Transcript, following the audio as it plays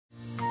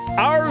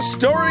Our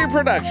Story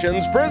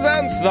Productions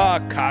presents the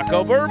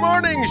Cocklebur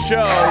Morning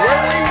Show,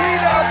 where we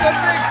read out the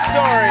big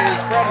stories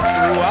from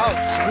throughout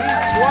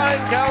Sweet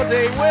Swine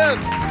County with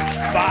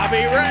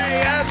Bobby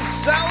Ray and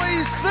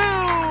Sally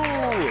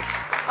Sue.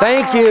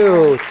 Thank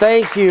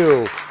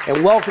you,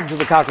 and welcome to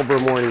the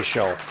Cocklebur Morning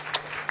Show.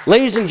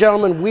 Ladies and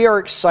gentlemen, we are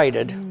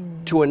excited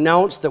to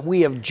announce that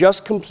we have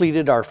just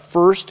completed our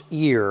first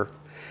year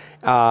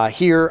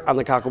here on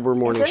the Cocklebur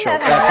Morning Show.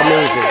 That's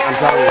amazing. I'm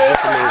telling you,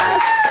 it's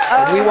amazing.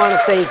 And we want to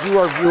thank you,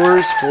 our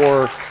viewers,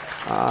 for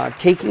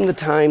taking the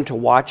time to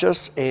watch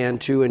us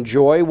and to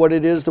enjoy what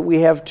it is that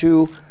we have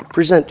to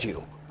present to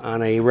you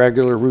on a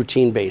regular,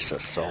 routine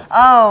basis. So,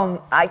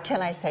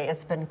 can I say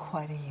it's been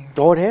quite a year?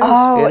 Oh, it has.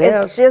 Oh, it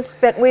it's just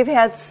been. We've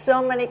had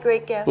so many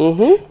great guests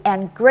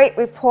and great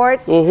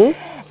reports.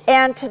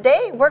 And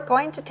today we're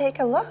going to take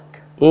a look.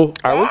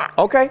 Are we?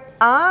 Okay.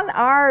 On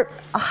our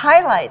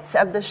highlights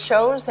of the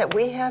shows that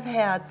we have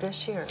had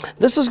this year.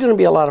 This is going to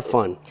be a lot of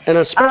fun, and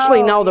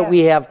especially now that we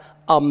have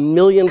 1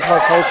 million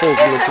plus households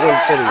in the Twin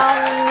Cities.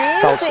 Amazing.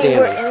 It's outstanding.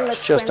 We're in the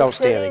it's just Twin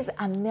outstanding. Cities,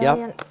 1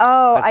 million. Yep.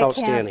 Oh, That's I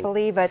outstanding. can't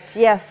believe it.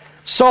 Yes.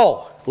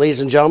 So,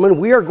 ladies and gentlemen,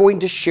 we are going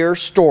to share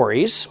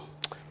stories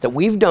that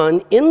we've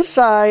done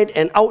inside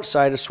and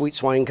outside of Sweet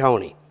Swine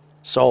County.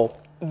 So,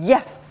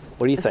 yes.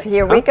 What do you think? So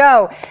here we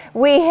go.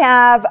 We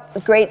have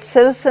great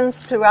citizens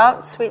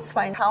throughout Sweet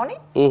Swine County,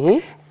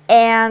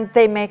 and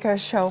they make our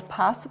show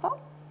possible.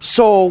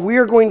 So, we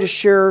are going to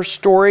share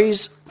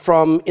stories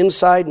from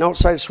inside and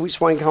outside of Sweet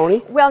Swine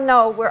County? Well,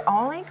 no, we're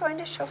only going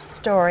to show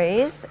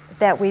stories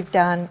that we've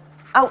done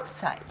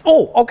outside.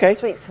 Oh, okay.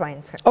 Sweet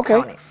Swine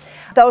Okay. County.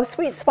 Though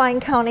Sweet Swine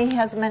County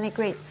has many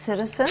great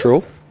citizens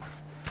True.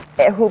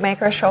 Who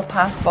make our show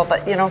possible,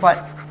 but you know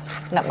what?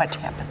 Not much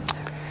happens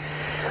there.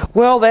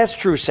 Well, that's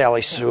true,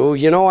 Sally Sue.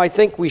 You know, I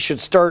think we should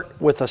start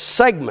with a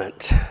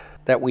segment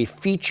that we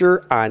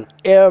feature on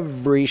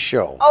every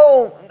show.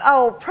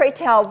 Oh, pray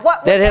tell,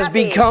 what would that has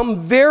be? become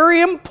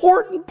very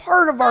important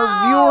part of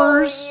our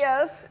viewers'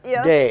 yes.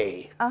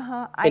 day.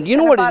 Uh-huh. And you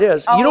know what it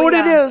is? You know what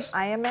it is?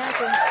 I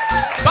imagine.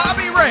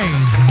 Bobby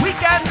Ray's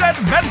Weekend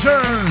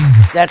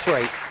Adventures. That's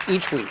right.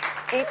 Each week,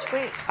 Each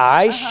week.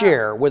 I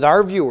share with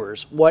our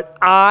viewers what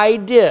I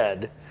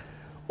did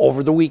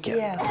over the weekend.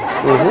 Yes.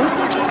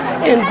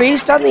 And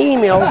based on the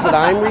emails that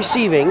I'm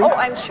receiving. Oh,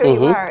 I'm sure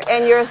you are.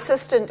 And your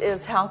assistant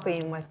is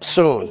helping with that.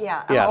 Soon.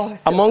 Yeah.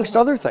 Yes. Oh, amongst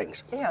other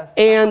things. Yes.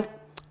 And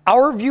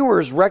our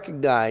viewers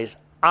recognize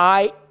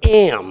I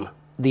am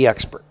the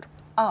expert.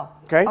 Oh.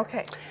 Okay?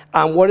 Okay.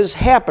 On what is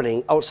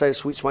happening outside of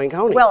Sweet Swine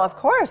County. Well, of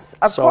course.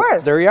 Of So,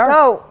 course. there you are.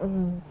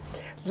 So,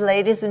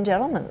 ladies and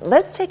gentlemen,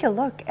 let's take a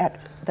look at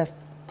the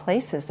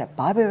places that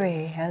Bobby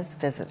Ray has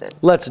visited.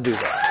 Let's do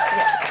that.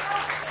 Yes.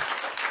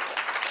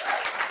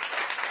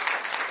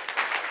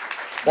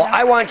 Well,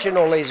 I want you to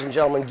know, ladies and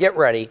gentlemen, get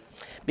ready,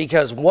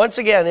 because once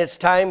again, it's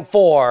time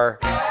for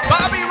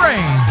Bobby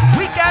Ray's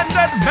Weekend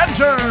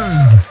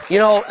Adventures. You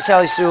know,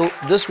 Sally Sue,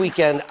 this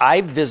weekend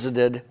I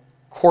visited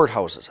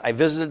courthouses. I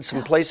visited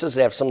some places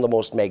that have some of the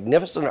most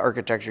magnificent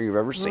architecture you've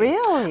ever seen.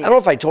 Really? I don't know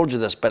if I told you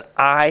this, but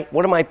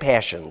one of my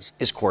passions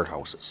is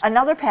courthouses.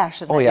 Another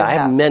passion. Oh that yeah, you I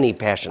have many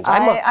passions.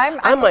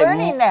 I'm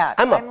learning that.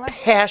 I'm a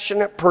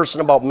passionate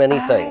person about many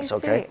things. I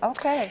Okay. see.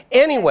 Okay.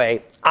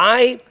 Anyway,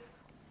 I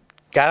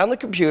got on the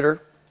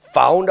computer,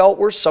 found out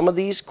where some of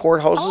these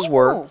courthouses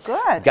were. Oh,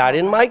 good. Got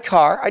in my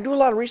car. I do a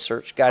lot of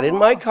research. Got in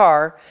my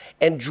car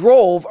and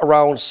drove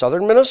around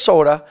southern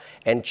Minnesota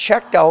and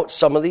checked out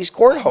some of these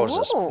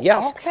courthouses. Oh,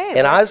 yes. okay.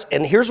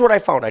 And here's what I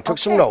found. I took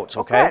some notes. Oh,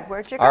 Okay. good.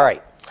 Where'd you go? All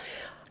right.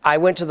 I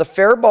went to the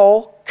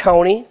Faribault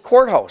County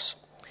Courthouse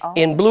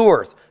in Blue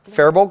Earth.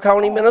 Faribault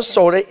County,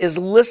 Minnesota is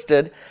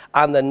listed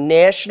on the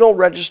National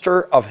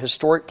Register of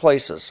Historic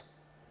Places.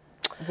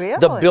 Really?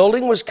 The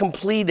building was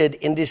completed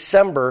in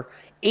December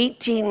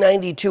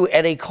 1892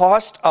 at a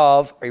cost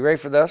of, are you ready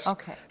for this?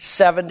 Okay.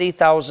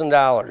 $70,000.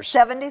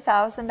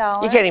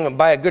 $70,000. You can't even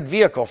buy a good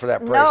vehicle for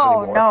that price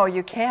anymore. No,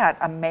 you can't.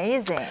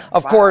 Amazing.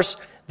 Of course,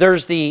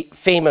 there's the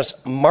famous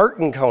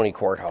Martin County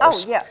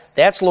Courthouse. Oh, yes.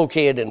 That's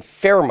located in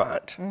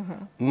Fairmont,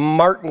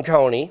 Martin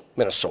County,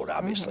 Minnesota,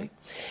 obviously.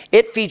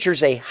 It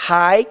features a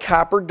high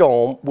copper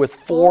dome with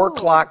 4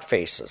 clock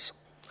faces.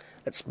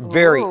 It's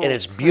and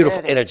it's beautiful,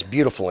 pretty. and it's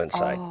beautiful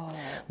inside.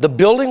 The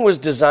building was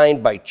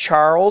designed by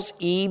Charles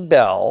E.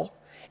 Bell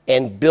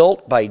and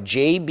built by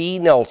J.B.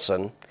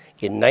 Nelson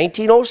in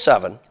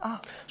 1907.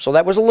 So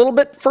that was a little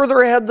bit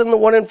further ahead than the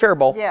one in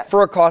Faribault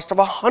for a cost of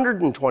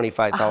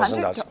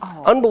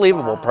 $125,000.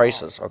 Unbelievable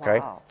prices, okay?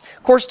 Wow.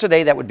 Of course,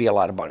 today that would be a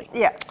lot of money.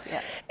 Yes,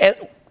 yes.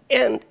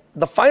 And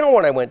the final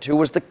one I went to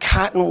was the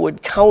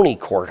Cottonwood County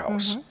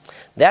Courthouse.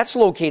 That's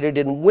located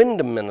in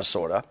Windham,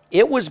 Minnesota.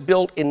 It was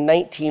built in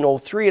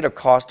 1903 at a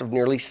cost of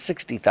nearly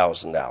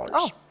 $60,000.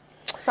 Oh,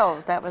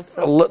 so that was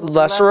the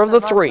lesser of the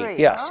three,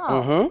 yes.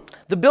 Oh.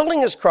 The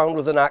building is crowned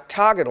with an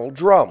octagonal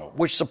drum,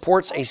 which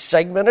supports a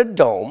segmented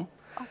dome,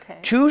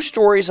 2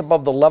 stories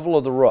above the level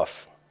of the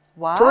roof.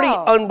 Wow. Pretty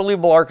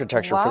unbelievable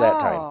architecture for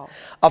that time. Wow.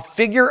 A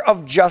figure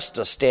of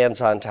justice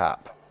stands on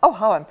top. Oh,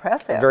 how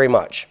impressive. Very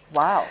much.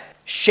 Wow.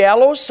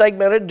 Shallow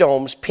segmented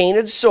domes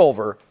painted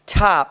silver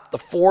top the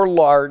 4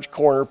 large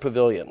corner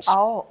pavilions.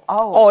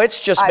 Oh, it's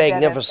just I bet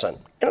magnificent.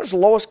 And it was the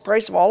lowest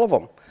price of all of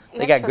them.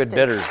 They got good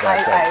bidders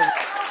back then.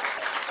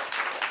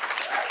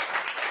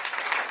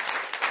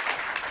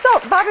 So,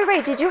 Bobby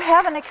Ray, did you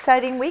have an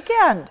exciting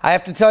weekend? I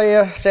have to tell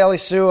you, Sally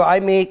Sue, I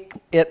make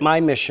it my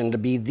mission to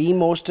be the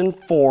most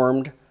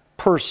informed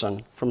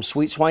person from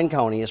Sweet Swine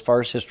County as far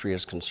as history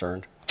is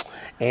concerned.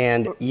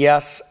 And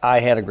yes,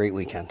 I had a great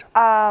weekend.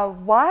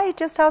 Why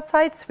just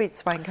outside Sweet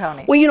Swine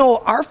County? Well, you know,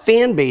 our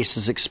fan base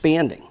is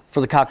expanding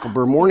for the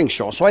Cocklebur Morning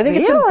Show. So I think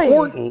it's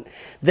important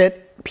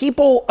that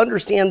people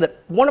understand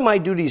that one of my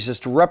duties is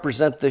to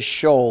represent this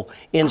show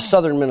in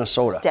southern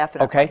Minnesota.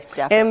 Definitely. Okay?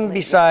 Definitely. And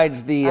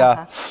besides,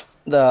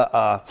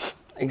 the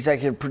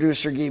executive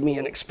producer gave me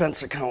an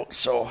expense account,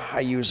 so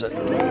I use it.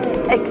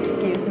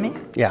 Excuse me?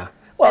 Yeah.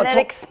 Well, an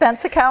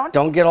expense account?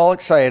 Don't get all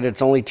excited.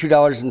 It's only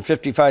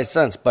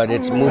 $2.55, but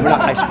it's moving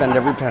up. I spend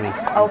every penny.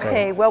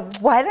 Okay, well,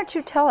 why don't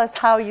you tell us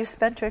how you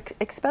spent your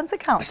expense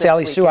account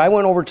Sally this Sue, weekend? I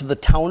went over to the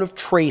town of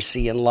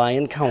Tracy in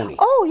Lyon County.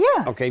 Oh,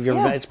 yes. Okay, have you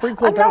ever been? It's a pretty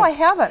cool town. No, I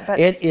haven't. But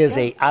it is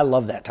I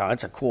love that town.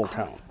 It's a cool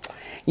town.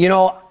 You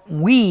know,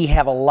 we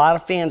have a lot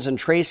of fans in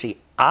Tracy.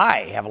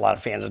 I have a lot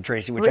of fans in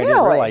Tracy, which I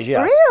didn't realize,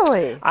 yes.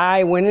 Really?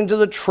 I went into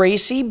the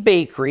Tracy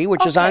Bakery,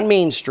 which is on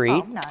Main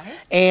Street. Oh,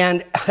 nice.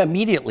 And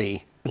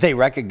immediately they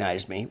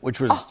recognized me, which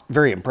was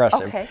very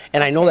impressive. Okay.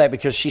 And I know that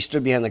because she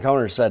stood behind the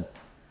counter and said,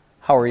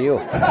 "How are you?"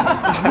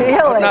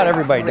 Really? Not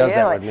everybody does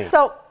that with me.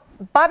 So,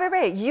 Bobby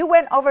Ray, you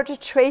went over to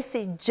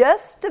Tracy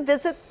just to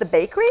visit the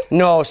bakery?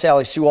 No,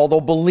 Sally Sue, although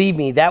believe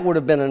me, that would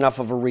have been enough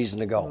of a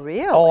reason to go.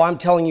 Really? Oh, I'm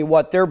telling you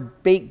what, their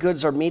baked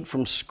goods are made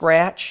from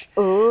scratch.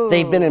 Ooh.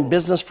 They've been in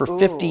business for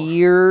 50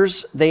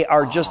 years. They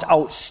are just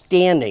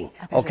outstanding,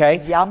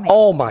 okay? Yummy.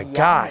 Oh my Yummy.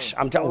 gosh,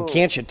 I'm telling you,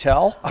 can't you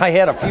tell? I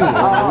had a few over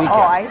the weekend.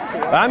 Oh, I see.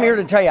 But I'm here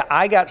to tell you,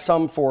 I got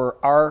some for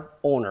our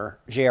owner,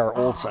 J.R.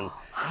 Olson.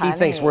 He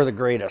thinks we're the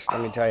greatest, let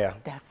me tell you.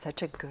 That's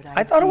such a good idea.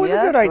 I thought it was a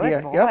good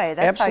idea. Boy, Yep,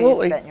 that's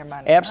absolutely. how you spent your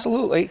money.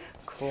 Absolutely.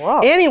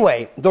 Cool.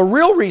 Anyway, the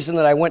real reason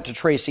that I went to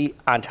Tracy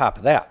on top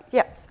of that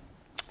Yes.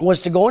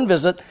 was to go and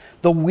visit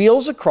the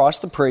Wheels Across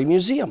the Prairie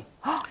Museum.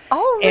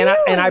 Oh, really?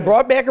 And I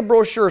brought back a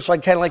brochure, so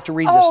I'd kind of like to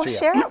read this to you.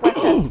 Share it with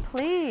us,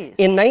 please.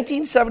 In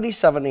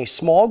 1977, a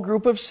small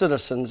group of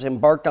citizens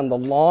embarked on the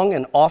long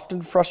and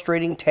often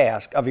frustrating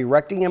task of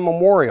erecting a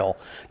memorial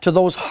to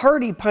those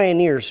hardy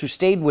pioneers who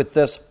stayed with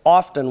this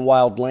often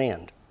wild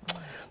land.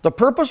 The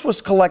purpose was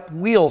to collect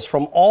wheels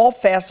from all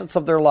facets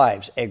of their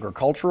lives,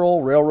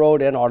 agricultural,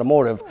 railroad, and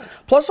automotive,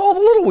 plus all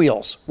the little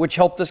wheels, which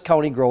helped this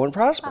county grow and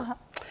prosper.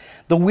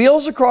 The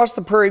Wheels Across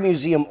the Prairie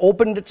Museum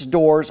opened its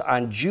doors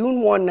on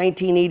June 1,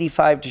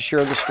 1985 to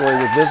share the story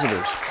with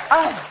visitors.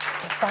 Oh,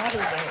 Bobby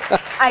Ray,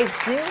 I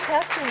do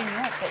have to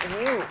admit that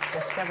you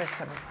discovered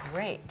some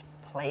great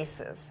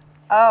places.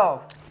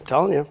 Oh, I'm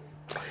telling you.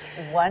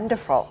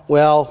 wonderful.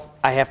 Well,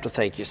 I have to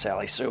thank you,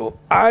 Sally Sue.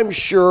 I'm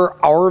sure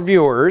our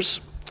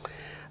viewers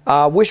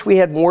wish we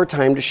had more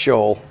time to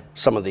show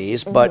some of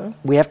these, but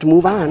we have to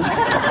move on.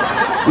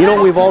 You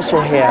know, we've also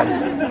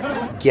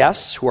had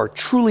guests who are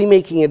truly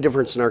making a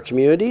difference in our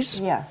communities.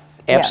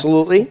 Yes.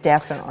 Absolutely. Yes,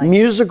 definitely.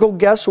 Musical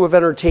guests who have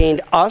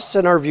entertained us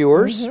and our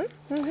viewers.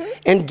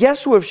 And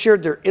guests who have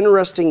shared their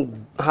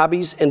interesting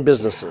hobbies and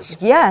businesses.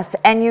 Yes,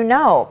 and you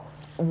know,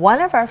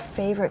 one of our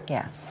favorite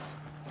guests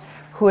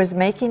who is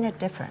making a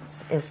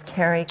difference is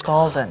Terry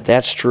Golden.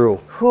 That's true.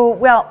 Who,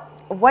 well,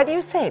 what do you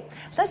say?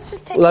 Let's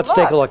just take a look. Let's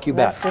take a look, you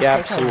bet. Let's just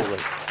Yeah, take a look.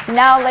 absolutely.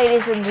 Now,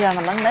 ladies and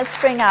gentlemen, let's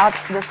bring out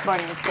this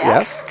morning's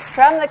guest. Yes.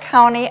 From the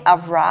county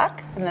of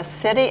Rock, from the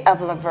city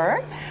of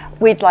Laverne,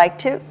 we'd like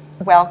to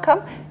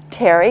welcome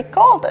Terry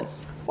Golden.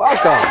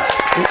 Welcome.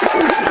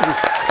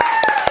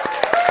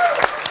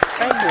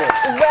 Thank you.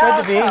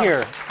 Good to be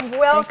here.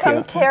 Welcome,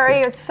 you. Terry.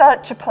 It's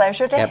such a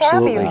pleasure to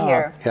Absolutely. have you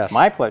here. Yes.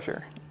 My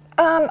pleasure.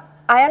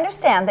 I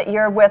understand that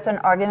you're with an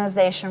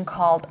organization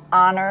called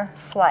Honor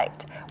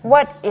Flight.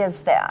 What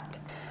is that?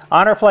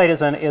 Honor Flight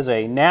is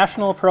a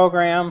national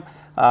program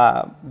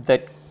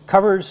that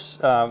covers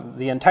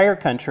the entire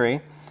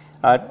country,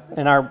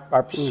 and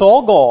our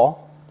sole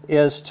goal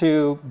is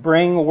to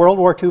bring World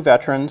War II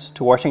veterans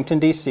to Washington,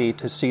 D.C.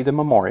 to see the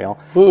memorial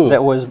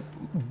that was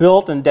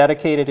built and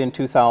dedicated in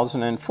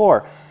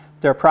 2004.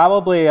 There are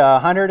probably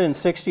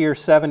 160 or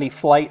 70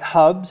 flight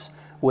hubs,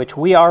 which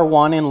we are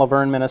one in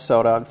Laverne,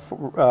 Minnesota,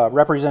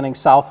 representing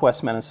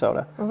Southwest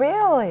Minnesota.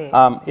 Really?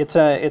 It's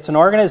an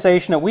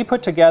organization that we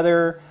put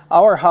together.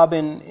 Our hub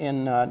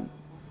in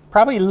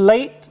probably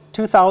late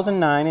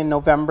 2009, in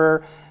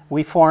November,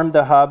 we formed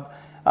the hub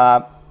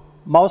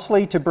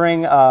mostly to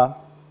bring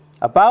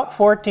about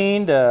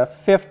 14 to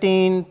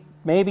 15,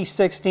 maybe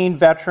 16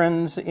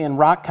 veterans in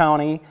Rock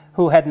County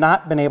who had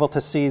not been able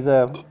to see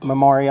the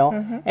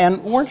memorial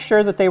and weren't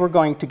sure that they were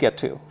going to get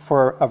to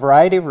for a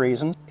variety of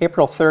reasons.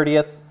 April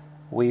 30th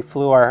we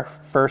flew our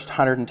first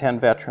 110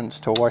 veterans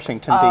to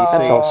Washington, D.C.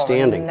 That's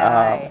outstanding.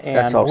 Nice. And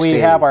That's we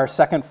outstanding. have our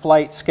second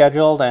flight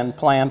scheduled and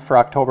planned for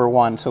October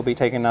 1, so we'll be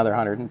taking another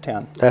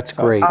 110. That's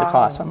So great. It's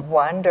awesome.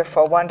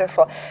 Wonderful,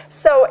 wonderful.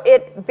 So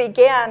it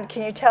began,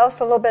 can you tell us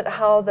a little bit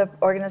how the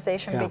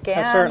organization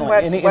began? Certainly.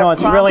 What- And, what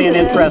it's really an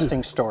prompted it?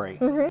 interesting story.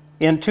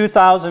 In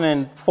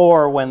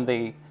 2004, when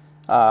the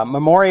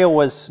memorial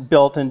was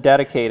built and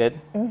dedicated,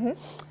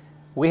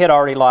 we had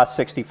already lost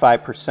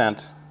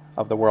 65%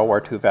 of the World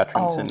War II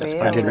veterans in this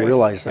really? country. I didn't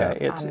realize that.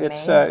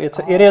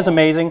 It is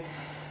amazing.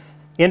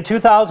 In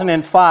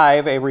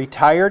 2005, a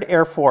retired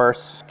Air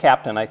Force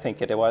captain, I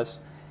think it was,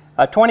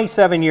 a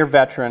 27-year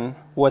veteran,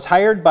 was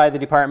hired by the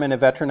Department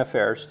of Veteran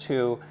Affairs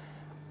to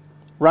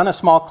run a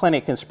small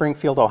clinic in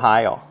Springfield,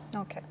 Ohio.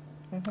 Okay.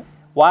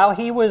 While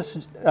he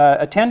was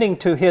attending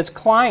to his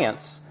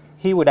clients,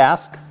 he would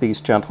ask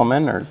these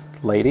gentlemen or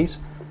ladies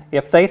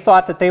if they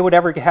thought that they would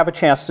ever have a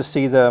chance to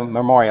see the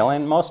memorial,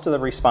 and most of the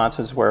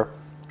responses were,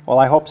 well,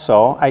 I hope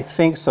so. I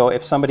think so,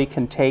 if somebody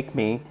can take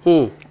me.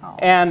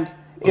 And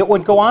it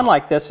would go on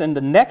like this, and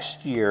the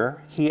next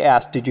year he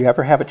asked, did you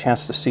ever have a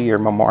chance to see your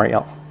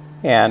memorial?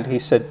 And he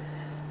said,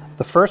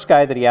 the first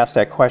guy that he asked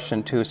that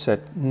question to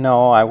said,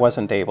 no, I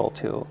wasn't able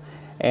to.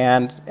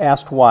 And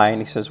asked why,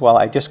 and he says, well,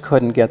 I just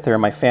couldn't get there.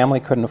 My family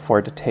couldn't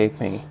afford to take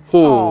me.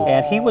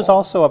 And he was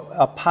also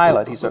a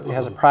pilot. He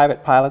has a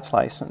private pilot's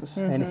license.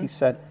 And he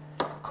said,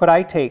 could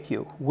I take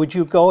you? Would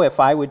you go if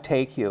I would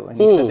take you?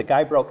 And he said the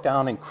guy broke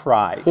down and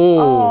cried.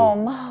 Oh,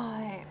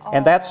 my.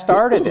 And that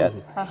started it.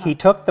 He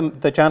took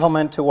the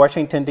gentleman to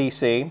Washington,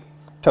 D.C.,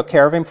 took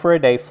care of him for a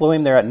day, flew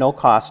him there at no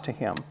cost to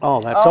him.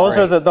 Oh, that's Those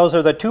great.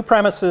 are the two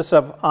premises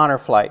of honor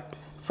flight.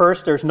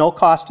 First, there's no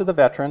cost to the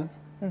veteran,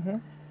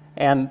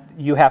 and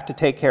you have to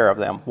take care of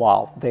them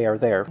while they are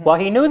there. Well,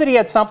 he knew that he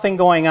had something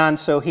going on,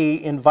 so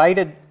he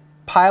invited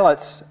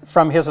pilots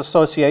from his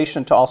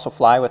association to also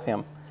fly with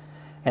him.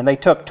 And they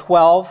took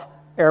 12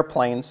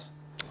 airplanes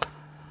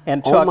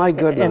and took Oh, my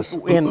goodness.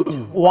 in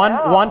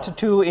one to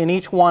two in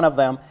each one of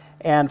them,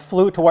 and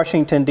flew to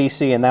Washington,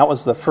 D.C., and that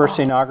was the first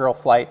inaugural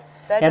flight.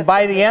 That And just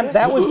by gives the me end,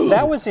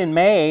 that was in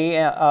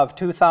May of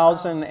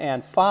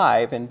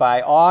 2005, and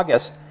by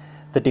August,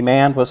 the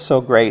demand was so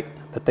great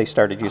that they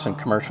started using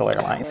commercial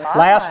airlines.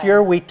 Last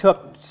year, we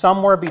took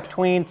somewhere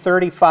between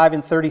 35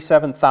 and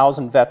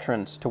 37,000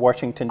 veterans to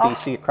Washington,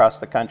 D.C. across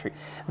the country.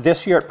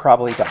 This year, it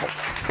probably doubled.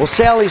 Well,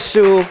 Sally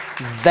Sue,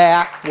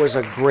 that was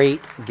a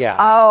great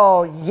guest.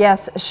 Oh,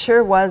 yes,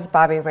 sure was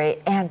Bobby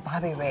Ray and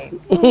Bobby Ray.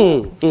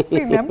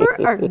 Remember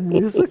our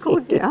musical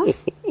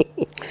guest?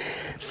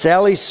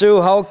 Sally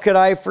Sue, how could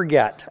I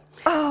forget?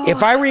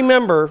 If I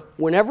remember,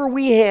 whenever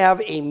we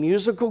have a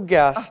musical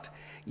guest,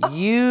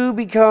 you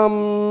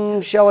become,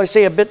 shall I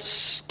say, a bit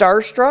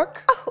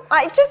starstruck? Oh,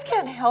 I just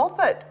can't help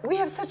it. We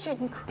have such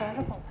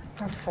incredible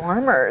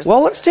performers.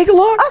 Well, let's take a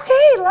look.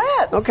 Okay,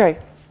 let's. Okay.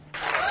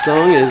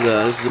 Song is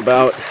this is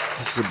about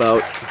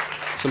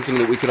something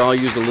that we could all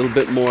use a little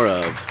bit more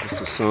of. This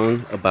is a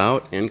song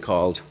about and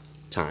called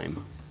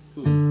Time.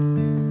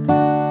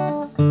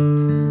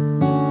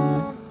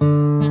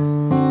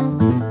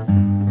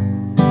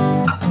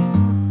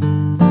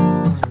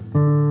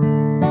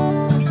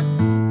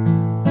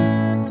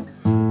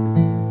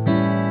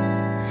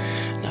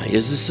 Now,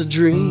 is this a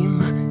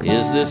dream?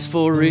 Is this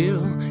for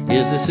real?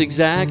 Is this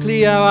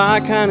exactly how I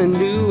kinda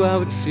knew I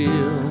would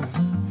feel?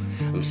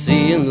 I'm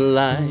seeing the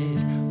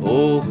light,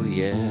 oh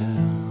yeah.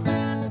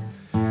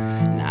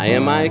 Now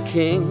am I a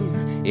king?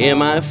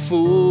 Am I a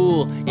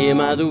fool? Am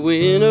I the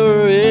winner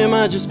or am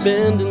I just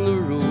bending the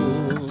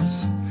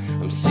rules?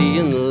 I'm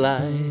seeing the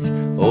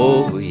light,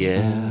 oh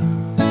yeah.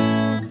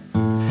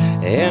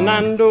 And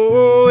I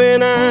know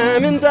when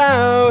I'm in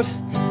doubt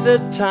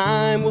that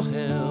time will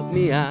help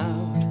me out.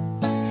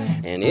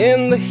 And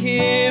in the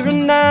here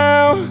and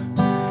now,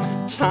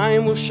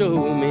 time will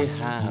show me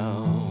how.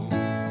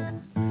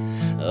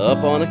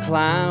 Up on a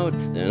cloud,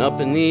 then up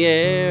in the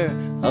air,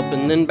 up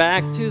and then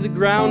back to the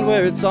ground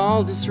where it's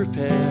all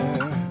disrepair.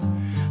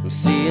 I'm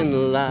seeing the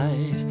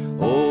light,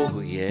 oh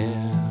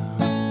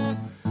yeah.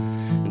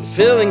 And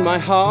filling my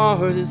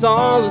heart is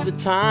all of the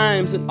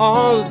times and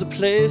all of the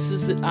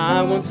places that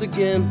I once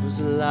again was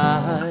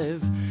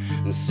alive.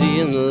 And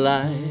seeing the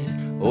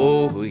light,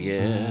 oh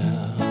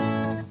yeah.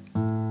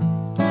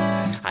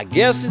 I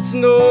guess it's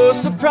no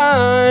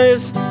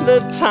surprise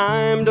that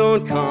time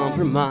don't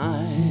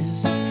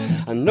compromise.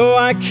 I know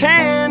I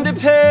can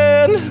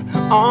depend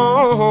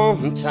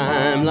on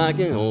time like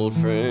an old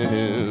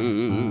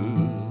friend.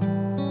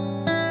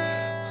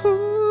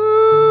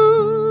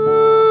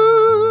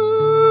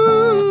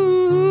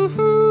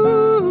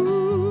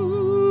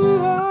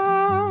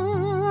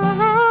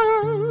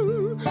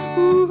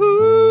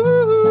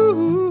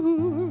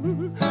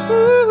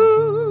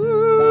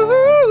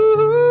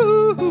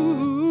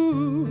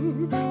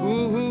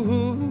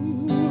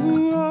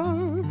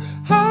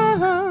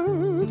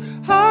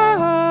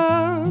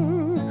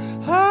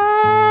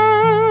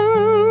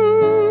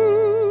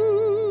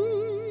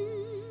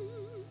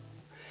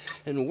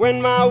 And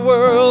when my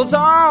world's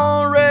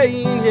all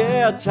rain,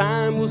 yeah,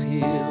 time will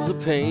heal the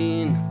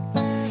pain.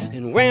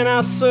 when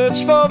I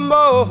search for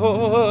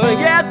more.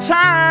 Yeah,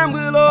 time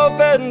will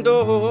open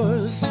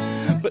doors,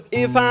 but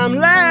if I'm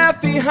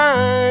left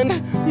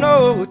behind,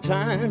 no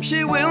time,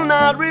 she will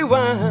not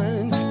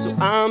rewind. So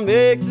I'll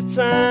make the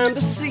time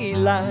to see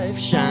life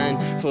shine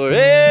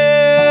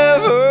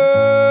forever.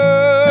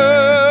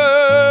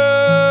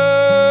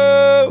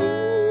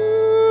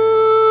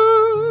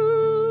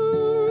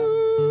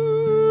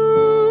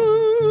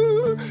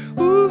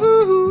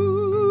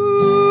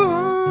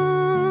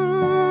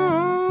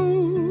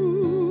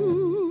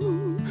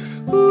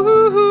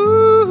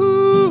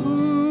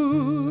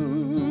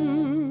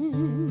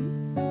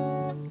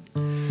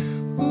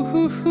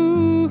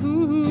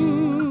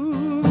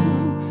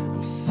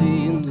 I'm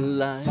seeing the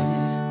light,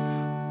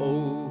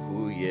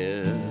 oh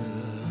yeah.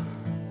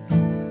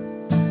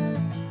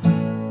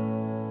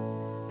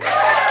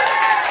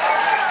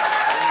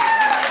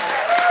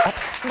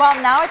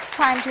 Well, now it's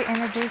time to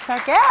introduce our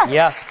guest.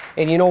 Yes,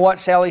 and you know what,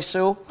 Sally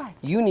Sue?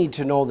 You need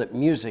to know that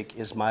music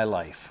is my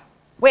life.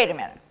 Wait a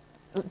minute.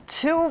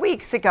 2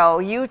 weeks ago,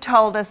 you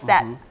told us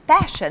that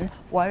fashion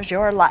was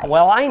your life.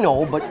 Well, I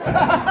know, but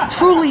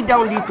truly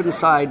down deep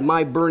inside,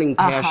 my burning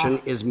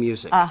passion is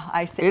music.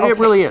 I see. It Okay.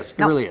 really is. It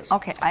No, really is.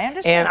 Okay, I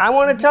understand. And I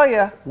want to tell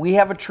you, we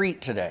have a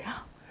treat today.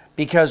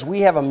 Because we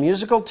have a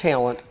musical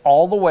talent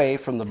all the way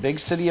from the big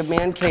city of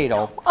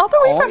Mankato. All the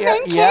way from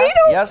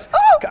Mankato? Yes.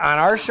 Oh. On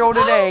our show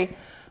today,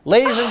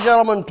 ladies and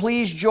gentlemen,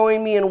 please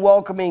join me in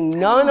welcoming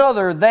none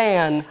other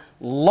than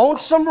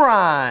Lonesome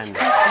Ron.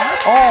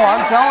 Oh,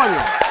 I'm telling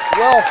you.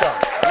 Welcome.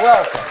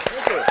 Well,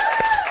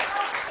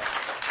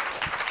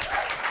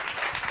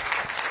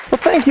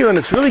 thank you, and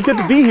it's really good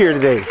to be here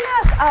today.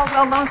 Yes. Oh,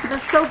 well, Lonesome,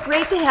 it's so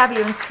great to have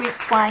you in Sweet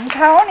Swine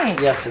County.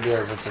 Yes, it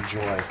is. It's a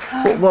joy.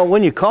 Well,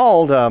 when you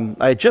called, I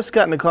had just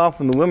gotten a call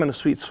from the women of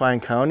Sweet Swine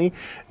County,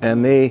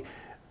 and they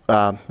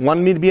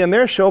wanted me to be on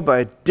their show, but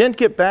I didn't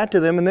get back to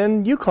them, and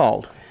then you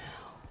called.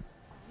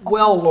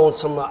 Well,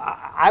 Lonesome,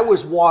 I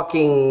was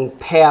walking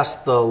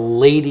past the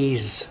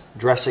ladies'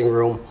 dressing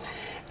room,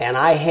 and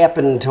I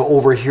happened to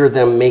overhear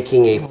them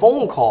making a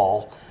phone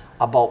call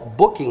about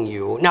booking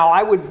you.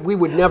 Now, we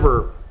would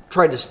never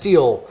try to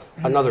steal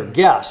another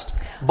guest,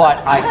 but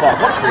I thought,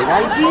 what a great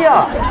idea!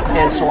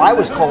 And so I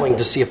was calling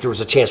to see if there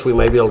was a chance we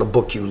might be able to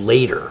book you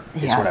later.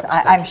 Is Yes, what I was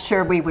thinking. I'm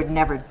sure we would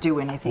never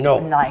do anything No,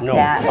 like no.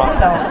 that.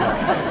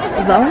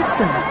 So,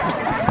 Lonesome,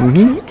 can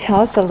you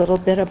tell us a little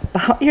bit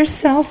about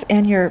yourself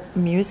and your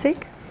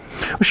music?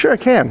 Well, sure I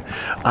can.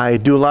 I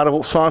do a lot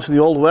of songs from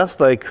the Old West,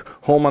 like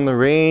Home on the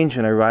Range,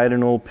 and I Ride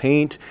an Old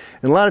Paint,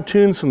 and a lot of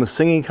tunes from the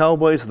Singing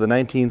Cowboys of the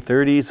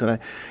 1930s, and I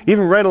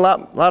even write a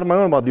lot of my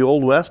own about the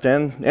Old West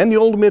and the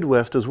Old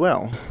Midwest as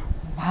well.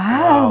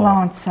 Wow,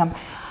 Lonesome.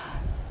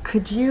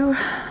 Could you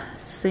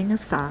sing a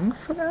song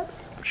for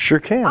us? Sure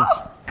can.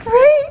 Oh,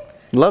 great.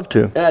 Love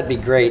to. That'd be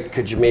great.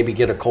 Could you maybe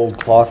get a cold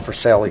cloth for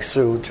Sally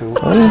Sue, too?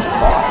 Just a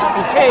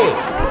thought. Okay,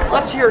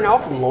 let's hear now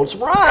from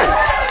Lonesome Ron.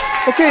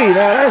 Okay,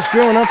 now when I was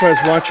growing up, I was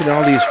watching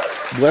all these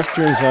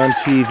westerns on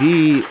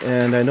TV,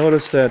 and I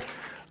noticed that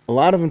a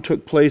lot of them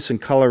took place in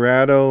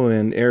Colorado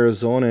and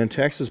Arizona and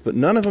Texas, but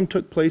none of them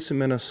took place in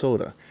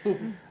Minnesota.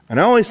 And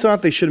I always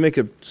thought they should make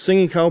a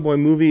singing cowboy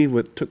movie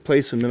that took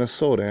place in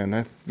Minnesota, and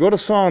I wrote a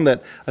song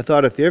that I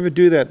thought if they ever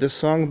do that, this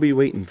song will be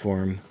waiting for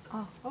them.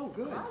 Oh,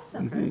 good.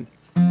 Awesome.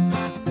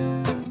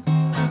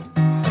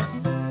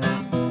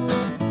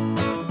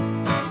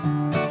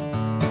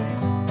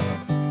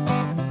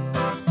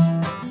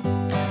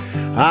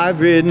 I've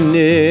ridden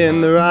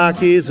in the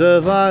Rockies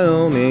of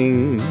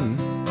Wyoming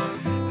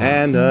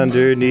and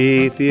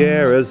underneath the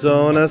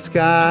Arizona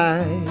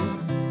sky.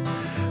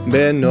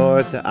 Been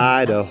north to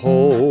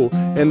Idaho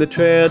and the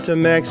trail to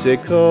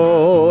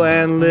Mexico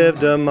and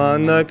lived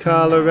among the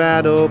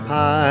Colorado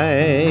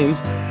pines.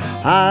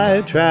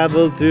 I've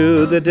traveled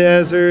through the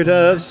desert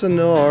of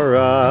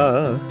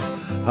Sonora,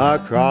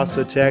 across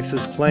the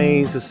Texas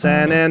plains to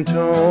San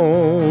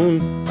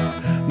Antone.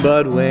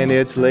 But when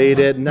it's late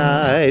at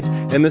night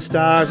and the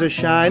stars are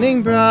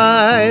shining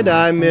bright,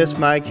 I miss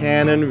my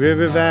Cannon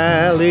River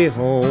Valley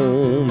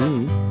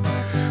home.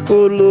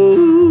 Ole,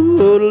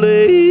 ole, ole,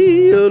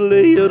 ole,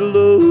 ole,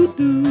 ole,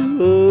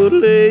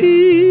 ole,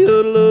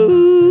 oh,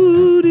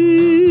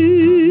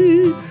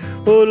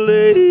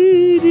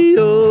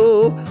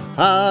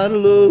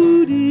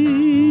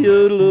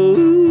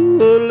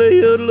 ole,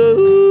 ole,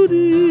 ole.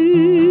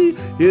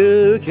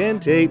 You can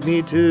take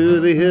me to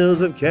the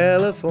hills of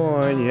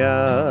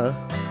California,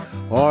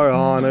 or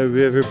on a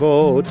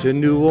riverboat to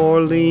New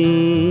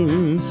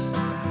Orleans,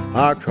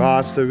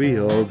 across the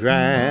Rio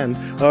Grande,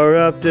 or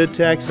up to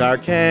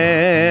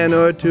Texarkana,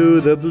 or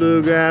to the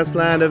bluegrass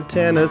land of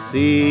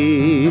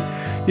Tennessee.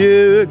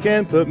 You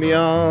can put me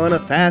on a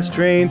fast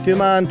train through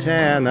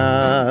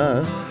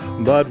Montana,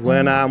 but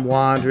when I'm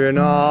wandering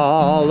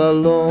all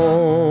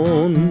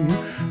alone,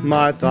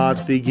 my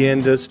thoughts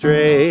begin to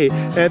stray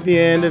at the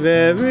end of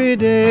every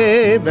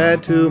day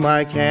back to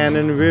my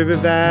Cannon River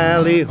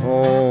Valley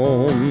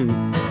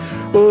home.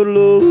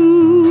 Olo,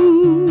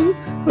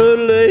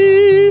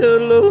 ole,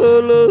 olo,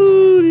 olo,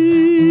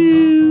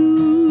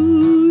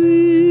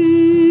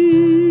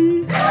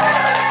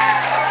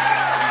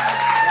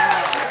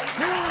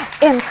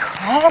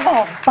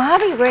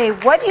 Bobby Ray,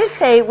 what do you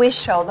say we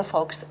show the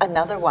folks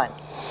another one?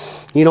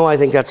 You know, I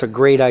think that's a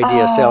great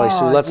idea, Sally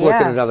Sue. Let's look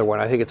at yes. another one.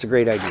 I think it's a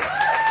great idea.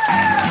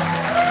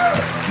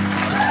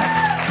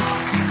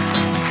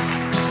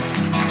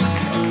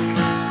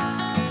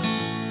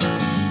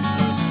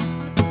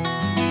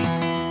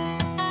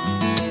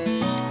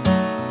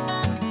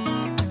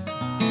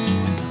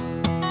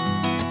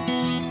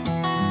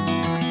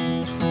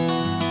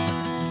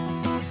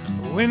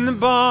 When the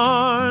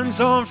barn's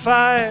on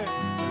fire,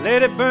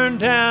 let it burn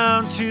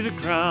down to the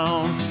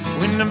ground.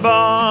 When the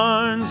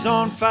barn's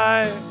on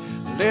fire,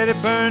 let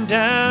it burn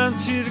down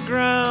to the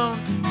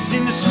ground. 'Cause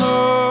in the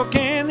smoke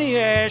and the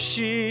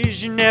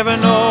ashes, you never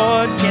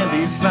know what can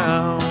be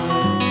found.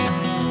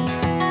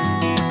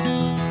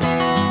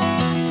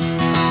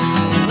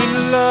 When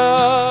the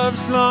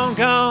love's long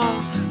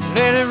gone,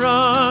 let it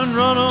run,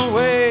 run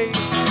away.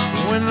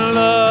 When the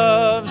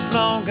love's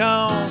long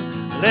gone,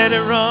 let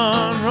it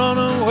run, run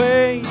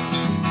away.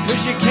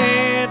 'Cause you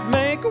can't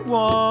make a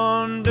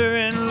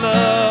wandering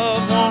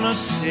love wanna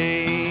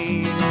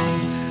stay.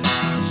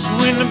 So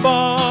when the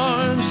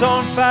barn's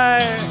on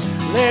fire,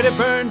 let it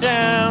burn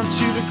down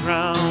to the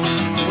ground.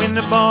 When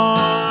the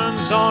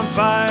barn's on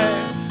fire,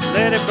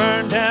 let it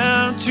burn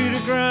down to the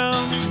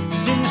ground.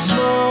 'Cause in the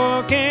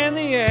smoke and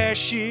the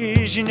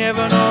ashes, you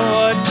never know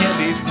what can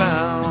be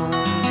found.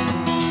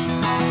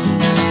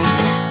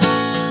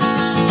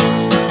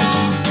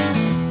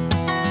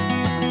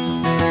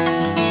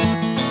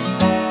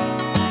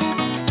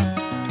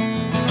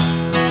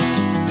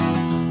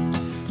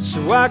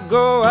 So I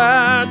go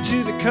out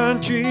to the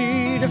country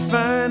to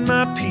find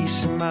my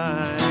peace of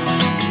mind.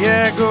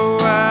 Yeah, I go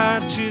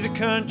out to the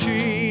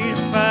country to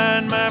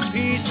find my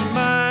peace of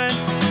mind.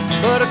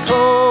 But a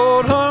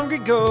cold, hungry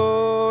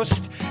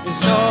ghost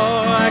is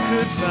all I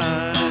could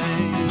find.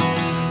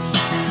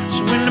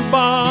 So when the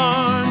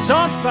barn's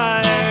on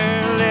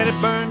fire, let it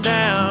burn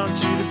down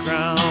to the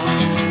ground.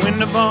 When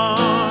the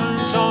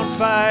barn's on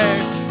fire,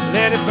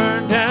 let it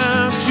burn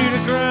down to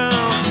the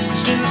ground.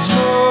 'Cause in the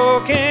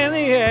smoke and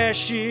the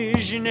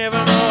ashes, you never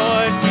know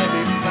what can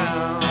be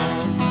found.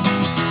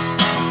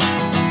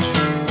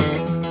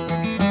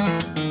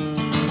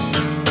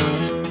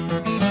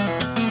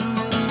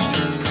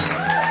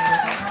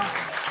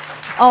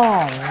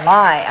 Oh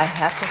my, I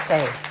have to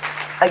say,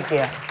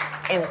 again,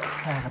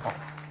 incredible.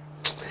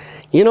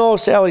 You know,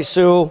 Sally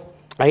Sue,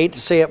 I hate to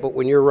say it, but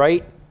when you're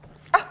right,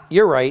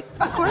 you're right.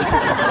 Of course not.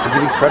 I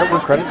give you credit where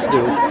credit's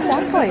due.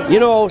 Exactly. You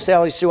know,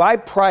 Sally Sue, I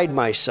pride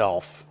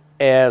myself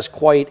as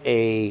quite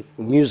a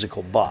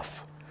musical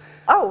buff.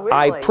 Oh, really?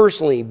 I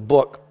personally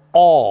book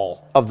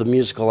all of the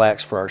musical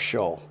acts for our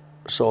show.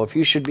 So if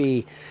you should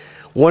be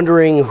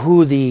wondering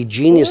who the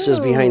genius is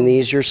behind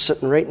these, you're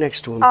sitting right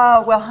next to him.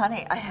 Oh, well,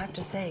 honey, I have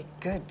to say,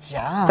 good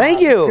job.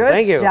 Thank you. Good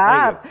Thank you.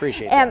 job. Thank you.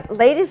 Appreciate and that.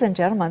 ladies and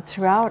gentlemen,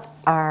 throughout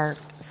our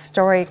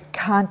story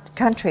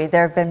country,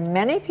 there have been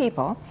many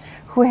people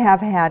who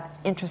have had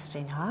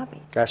interesting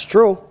hobbies. That's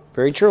true.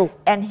 Very true.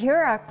 And here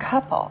are a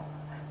couple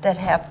that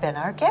have been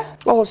our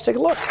guests. Well, let's take a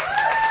look.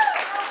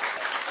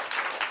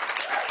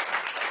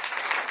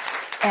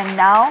 And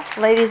now,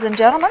 ladies and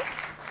gentlemen,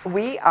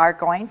 we are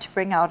going to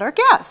bring out our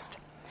guest.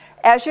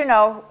 As you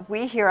know,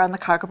 we here on the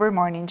Cocklebur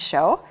Morning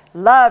Show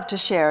love to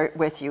share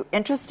with you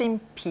interesting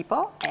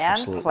people and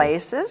Absolutely.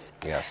 places.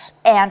 Yes.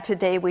 And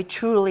today we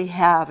truly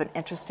have an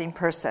interesting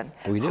person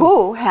We do.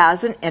 who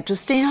has an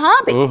interesting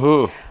hobby.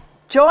 Mm-hmm.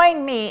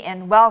 Join me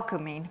in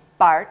welcoming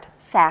Bart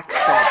Saxton.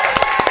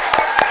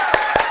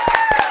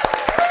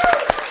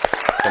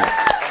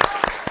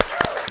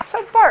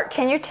 So Bart,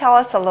 can you tell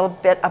us a little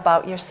bit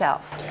about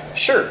yourself?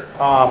 Sure.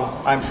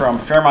 I'm from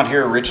Fairmont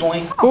here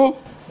originally.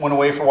 Went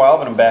away for a while,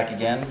 but I'm back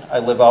again. I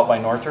live out by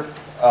Northrop,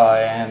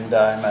 and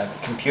I'm a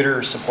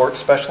computer support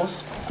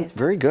specialist.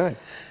 Very good.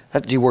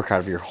 Do you work out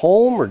of your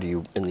home or do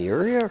you in the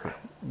area?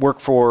 Work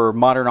for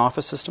Modern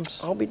Office Systems.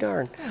 I'll be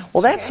darned.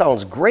 Well, that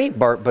sounds great,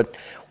 Bart, but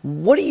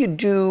what do you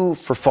do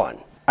for fun?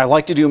 I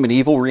like to do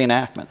medieval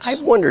reenactments. I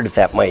wondered if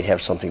that might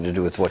have something to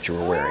do with what you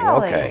were wearing.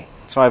 Really? Okay.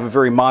 So I have a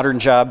very modern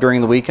job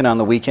during the week, and on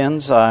the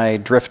weekends I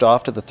drift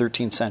off to the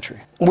 13th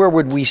century. Where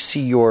would we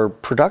see your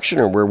production,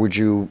 or where would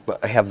you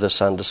have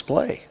this on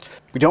display?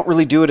 We don't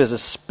really do it as a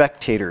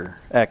spectator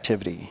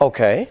activity.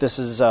 Okay. This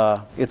is,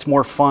 it's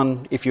more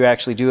fun if you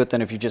actually do it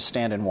than if you just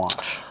stand and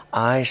watch.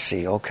 I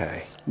see,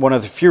 okay. One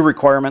of the few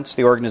requirements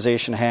the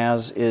organization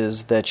has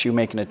is that you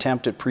make an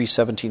attempt at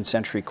pre-17th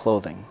century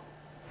clothing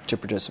to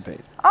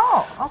participate.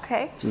 Oh,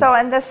 okay. So,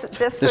 and this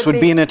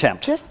would be an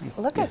attempt. Just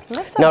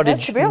listen. Now,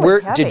 that's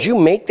really heavy. did you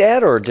make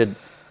that, or did?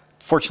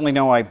 Fortunately,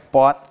 no, I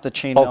bought the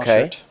chainmail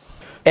Okay. shirt.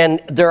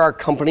 And there are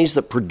companies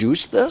that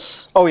produce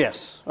this? Oh,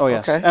 yes. Oh,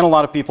 yes. Okay. And a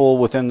lot of people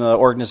within the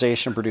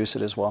organization produce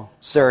it as well.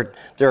 There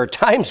are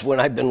times when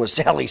I've been with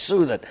Sally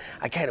Sue that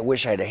I kind of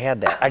wish I'd have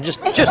had that.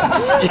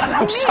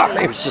 I'm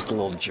sorry, it was just a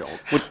little joke.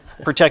 Would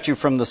protect you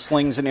from the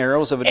slings and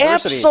arrows of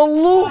adversity.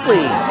 Absolutely.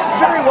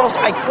 Very well.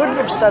 I couldn't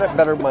have said it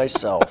better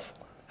myself.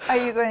 Are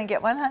you going to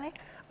get one, honey?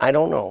 I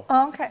don't know.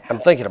 Oh, okay. I'm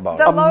thinking about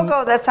The it.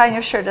 logo that's on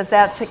your shirt, is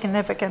that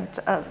significant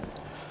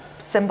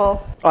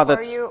symbol for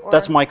That's you? Or?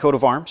 that's my coat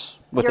of arms.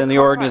 within the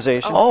Your color.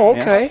 organization. Oh,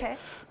 yes. okay.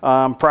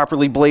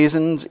 Properly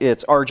blazoned,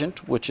 it's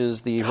argent, which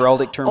is the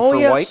heraldic term Oh, for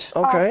yes. white.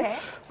 Okay.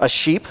 A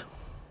sheep,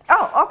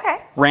 Oh,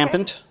 okay.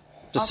 rampant,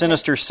 the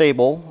sinister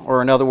sable,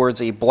 or in other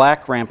words, a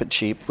black rampant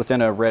sheep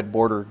within a red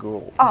border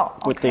ghoul. Oh,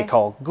 What they okay.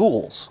 call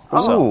ghouls.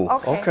 Ooh,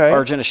 okay. okay.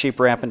 Argent, a sheep,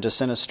 rampant, a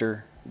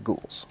sinister,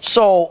 ghouls.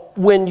 So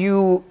when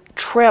you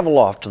travel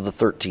off to the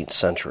 13th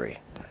century,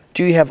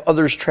 do you have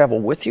others travel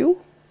with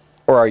you?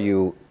 Or are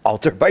you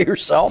out there by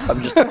yourself?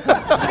 I'm just a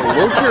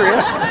little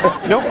curious.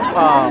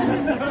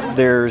 Nope.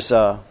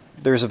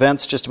 There's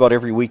events just about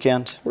every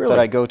weekend Really? that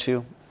I go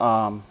to.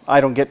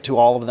 I don't get to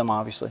all of them,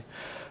 obviously.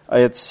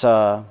 It's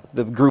the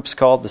group's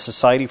called the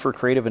Society for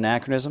Creative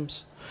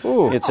Anachronisms.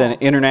 Ooh. It's an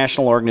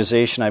international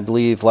organization. I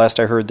believe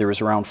last I heard there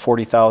was around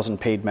 40,000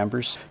 paid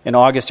members. In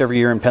August every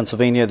year in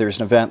Pennsylvania, there's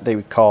an event they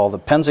would call the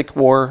Penzic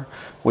War,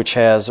 which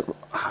has,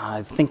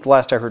 I think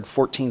last I heard,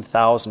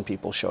 14,000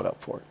 people showed up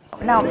for it.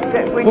 Now,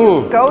 when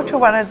you go to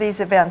one of these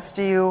events,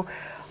 do you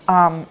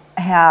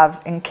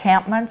have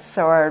encampments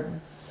or,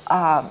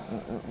 I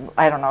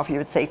don't know if you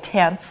would say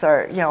tents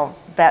or,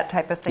 that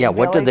type of thing? Yeah,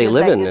 what did they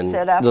villages live that in you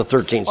sit up? the 13th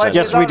Or century? do you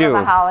Yes, go we to do.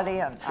 the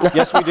holiday and,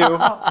 Yes, we do.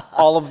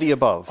 All of the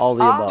above. All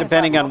the above.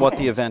 Depending on what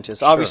Okay. the event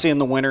is. Obviously, in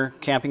the winter,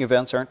 camping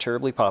events aren't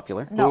terribly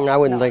popular. I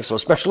wouldn't think so,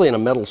 especially in a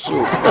metal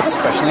suit.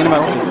 Especially in a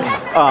metal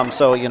suit.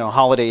 So,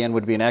 Holiday Inn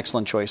would be an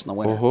excellent choice in the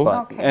winter.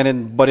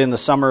 But in the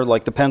summer,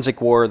 like the Penzic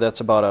War, that's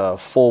about a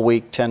full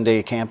week,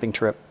 10-day camping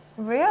trip.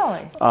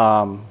 really?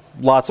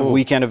 Lots of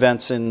weekend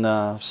events in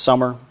the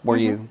summer where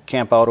you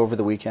camp out over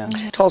the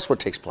weekend. Tell us what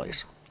takes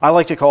place. I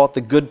like to call it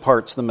the good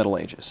parts of the Middle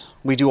Ages.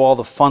 We do all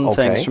the fun Okay.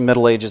 things from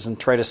Middle Ages and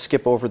try to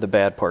skip over the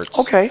bad parts.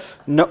 Okay.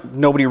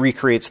 Nobody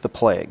recreates the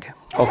plague.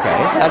 Okay,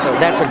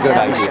 that's a good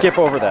idea. Skip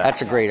over that.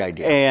 That's a great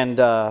idea. And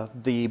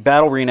the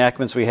battle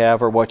reenactments we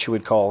have are what you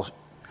would call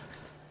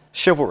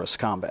chivalrous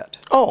combat.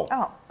 Oh,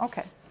 Oh,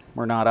 okay.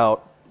 We're not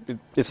out.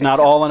 It's not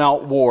all an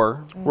out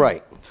war.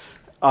 right.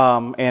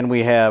 And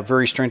we have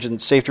very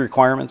stringent safety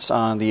requirements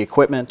on the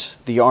equipment,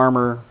 the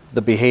armor,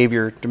 the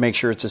behavior to make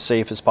sure it's as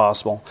safe as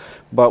possible.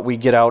 But we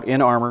get out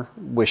in armor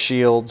with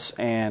shields,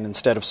 and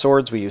instead of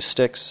swords, we use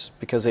sticks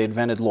because they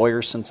invented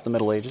lawyers since the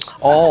Middle Ages.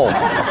 Oh,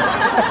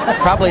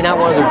 probably not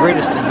one of the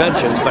greatest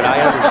inventions, but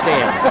I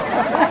understand.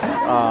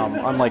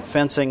 Unlike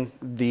fencing,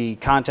 the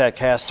contact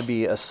has to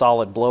be a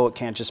solid blow. It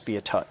can't just be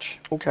a touch.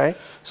 Okay.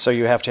 So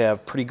you have to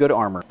have pretty good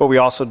armor. But we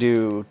also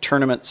do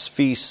tournaments,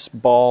 feasts,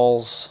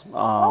 balls.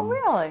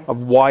 Really? A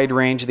wide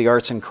range of the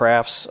arts and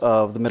crafts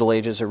of the Middle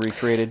Ages are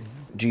recreated.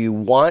 Do you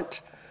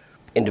want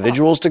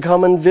individuals to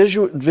come and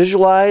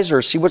visualize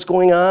or see what's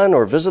going on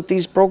or visit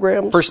these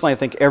programs? Personally, I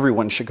think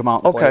everyone should come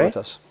out and play Okay. with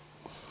us.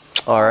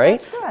 All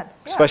right. That's good. Yeah.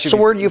 Especially So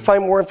if where do you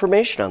find more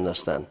information on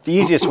this then? the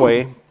easiest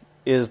way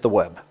is the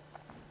web.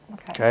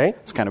 Okay.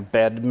 It's kind of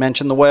bad to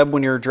mention the web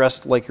when you're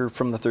dressed like you're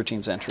from the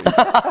 13th century.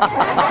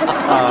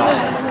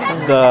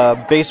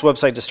 The base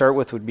website to start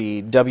with would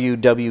be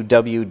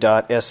www.sca.org.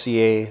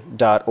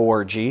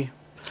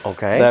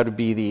 Okay. That would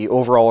be the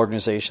overall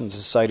organization, the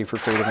Society for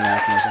Creative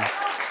Anachronism.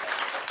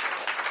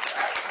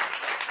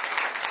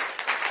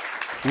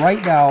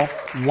 Right now,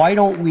 why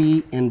don't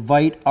we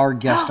invite our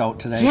guest out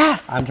today?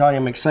 Yes. I'm telling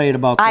you, I'm excited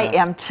about this. I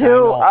am too.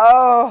 know.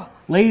 Oh.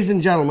 Ladies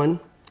and gentlemen,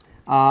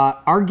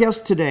 our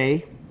guest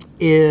today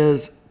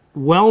is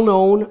well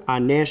known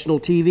on national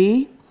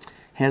TV,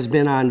 has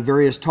been on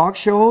various talk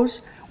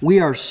shows. We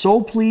are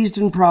so pleased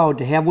and proud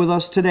to have with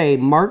us today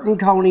Martin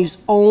County's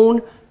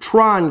own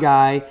Tron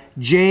guy,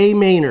 Jay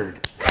Maynard.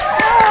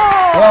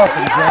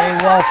 Welcome, Jay.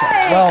 Welcome.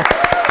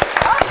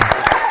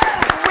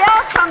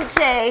 Welcome,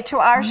 Jay, to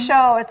our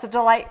show. It's a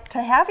delight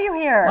to have you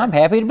here. I'm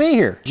happy to be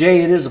here.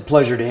 Jay, it is a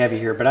pleasure to have you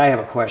here, but I have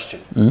a question.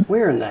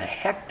 Where in the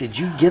heck did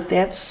you get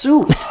that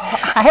suit?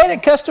 I had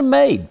it custom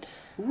made.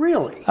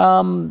 Really?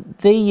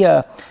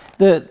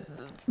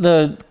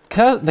 The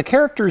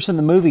characters in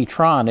the movie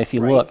Tron, if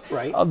you look,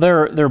 right.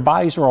 their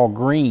bodies are all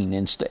green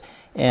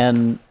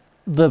and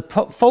the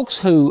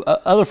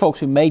other folks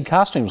who made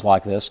costumes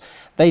like this,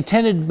 they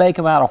tended to make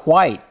them out of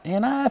white,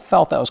 and I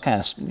felt that was kind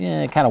of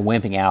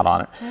wimping out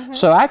on it.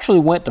 So I actually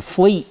went to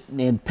Fleet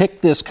and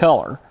picked this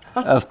color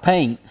of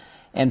paint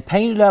and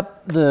painted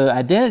up the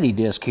identity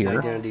disc here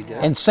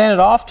and sent it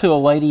off to a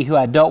lady who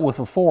I dealt with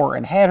before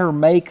and had her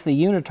make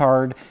the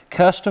unitard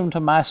custom to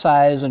my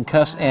size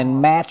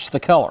and match the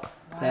color.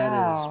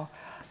 Wow.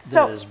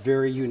 That is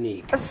very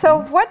unique. So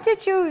what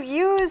did you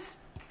use?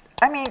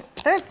 I mean,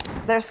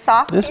 there's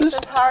soft This pieces, is-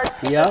 hard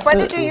pieces. Yes. What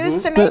did you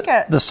use to make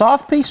it? The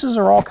soft pieces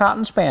are all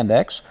cotton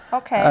spandex.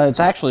 Okay. It's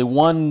actually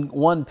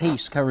one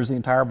piece covers the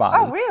entire body.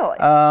 Oh, really?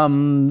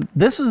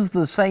 This is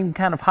the same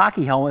kind of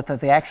hockey helmet that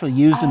they actually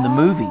used in the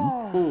movie.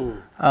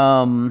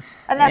 And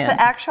that's an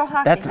actual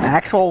hockey? That's an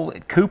actual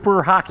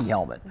Cooper hockey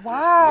helmet.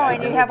 Wow,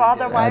 and you have all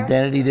the wires?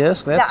 Identity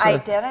disc. That's The a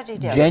identity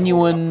disc.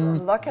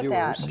 genuine Look at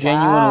that.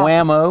 genuine Wow.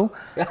 whammo.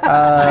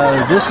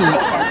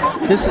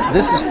 This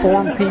is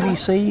formed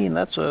PVC, and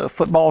that's a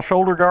football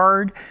shoulder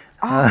guard.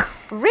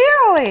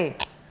 Really?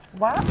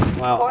 Wow.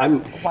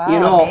 Wow,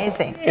 Wow,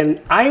 amazing. and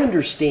I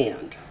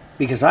understand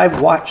because I've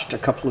watched a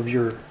couple of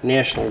your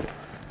national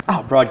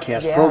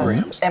broadcast Yes,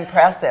 programs.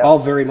 impressive. Oh,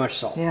 very much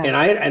so. Yes.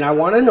 And I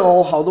want to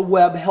know how the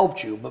web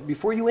helped you. But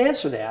before you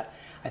answer that,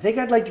 I think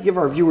I'd like to give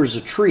our viewers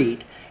a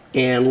treat.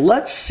 And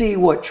let's see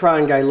what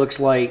Tron Guy looks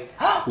like.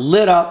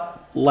 Lit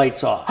up,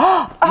 lights off.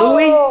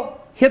 Louie,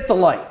 hit the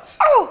lights.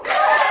 Oh, wow.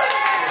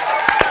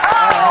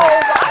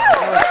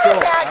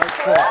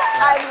 Cool.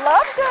 I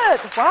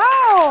loved it.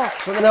 Wow.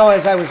 So now,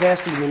 as I was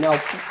asking you, now,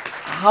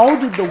 how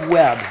did the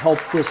web help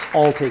this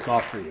all take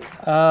off for you?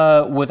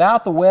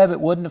 Without the web, it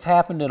wouldn't have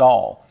happened at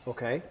all.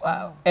 Okay.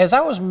 As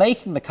I was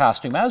making the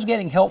costume, I was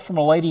getting help from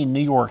a lady in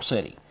New York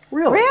City.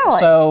 Really?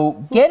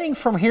 So getting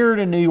from here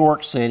to New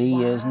York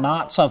City is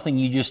not something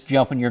you just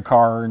jump in your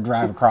car and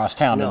drive across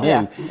town to do.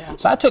 Yeah.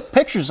 So I took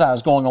pictures as I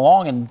was going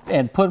along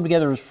and put them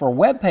together for a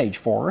web page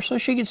for her so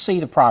she could see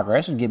the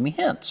progress and give me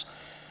hints.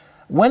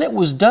 When it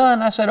was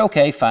done, I said,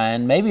 okay,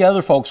 fine, maybe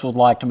other folks would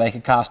like to make a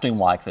costume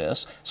like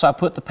this. So I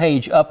put the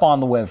page up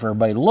on the web for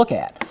everybody to look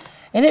at.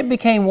 And it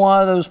became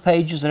one of those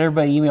pages that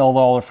everybody emailed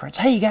all their friends,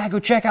 hey, you gotta go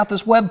check out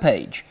this web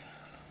page.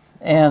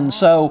 And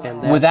so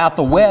without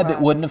the web, it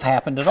wouldn't have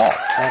happened at all.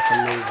 That's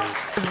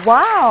amazing.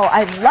 Wow,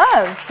 I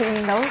love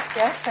seeing those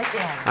guests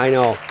again. I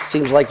know.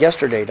 Seems like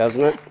yesterday,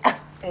 doesn't it?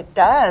 It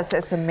does.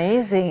 It's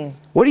amazing.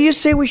 What do you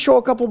say we show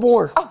a couple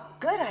more? Oh,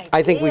 good idea.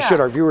 I think we should.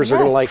 Our viewers are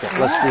going to like it.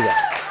 Let's do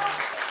that.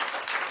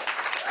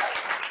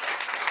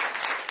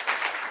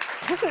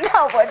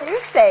 Now, what do you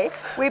say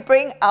we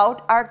bring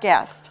out our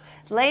guest?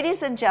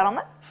 Ladies and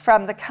gentlemen,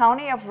 from the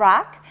County of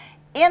Rock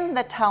in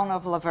the town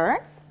of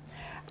Laverne,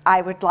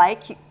 I would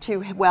like to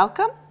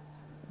welcome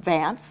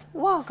Vance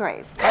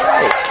Walgrave. All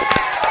right.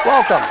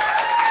 Welcome.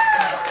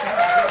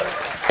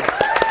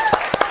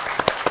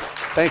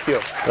 Thank you.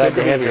 Glad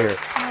to have you here.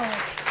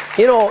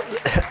 You know,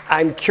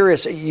 I'm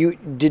curious.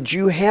 Did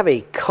you have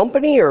a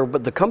company,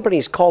 but the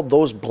company's called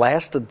Those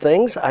Blasted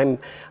Things? I'm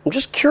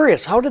just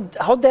curious. How'd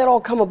that all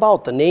come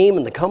about? The name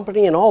and the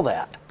company and all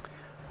that.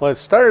 Well, it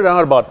started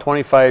out about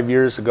 25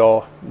 years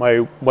ago.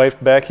 My wife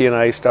Becky and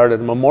I started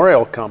a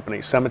memorial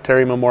company,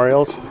 Cemetery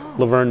Memorials,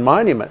 Laverne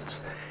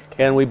Monuments,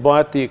 and we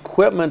bought the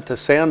equipment to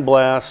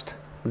sandblast,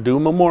 do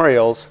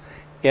memorials.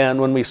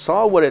 And when we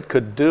saw what it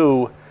could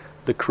do,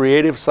 the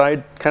creative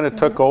side kind of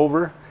took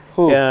over.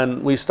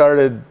 And we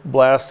started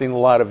blasting a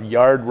lot of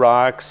yard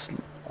rocks,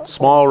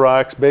 small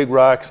rocks, big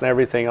rocks, and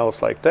everything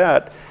else like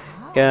that.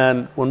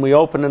 And when we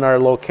opened in our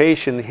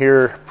location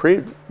here,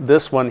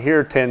 this one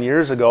here 10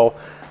 years ago,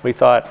 we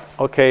thought,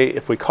 okay,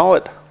 if we call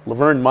it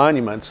Laverne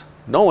Monuments,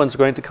 no one's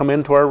going to come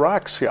into our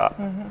rock shop.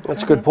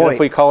 That's a good point. And if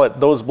we call it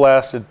Those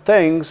Blasted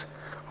Things,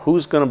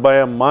 who's going to buy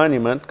a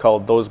monument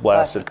called Those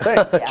Blasted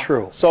Things?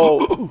 True.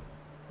 So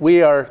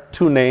we are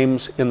two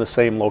names in the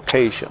same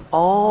location.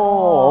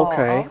 Oh,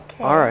 okay.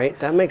 All right.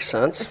 That makes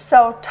sense.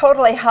 So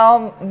totally,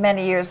 how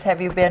many years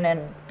have you been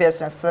in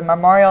business? The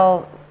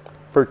memorial?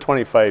 For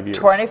 25 years.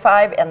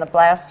 25, and the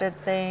blasted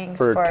things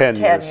for 10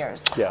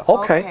 years. Yeah.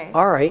 Okay.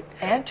 All right.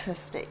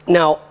 Interesting.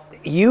 Now,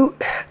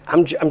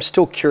 I'm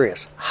still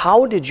curious.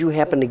 How did you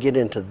happen to get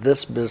into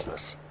this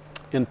business?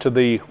 Into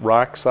the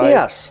rock side?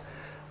 Yes.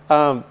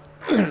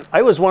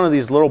 I was one of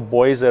these little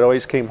boys that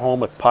always came home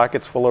with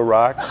pockets full of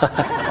rocks.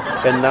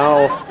 And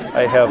now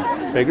I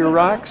have bigger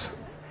rocks.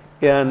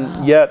 And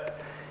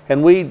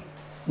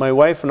my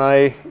wife and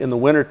I, in the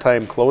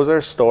wintertime, close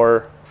our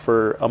store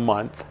for a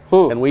month.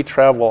 And we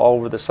travel all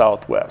over the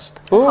Southwest.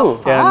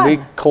 And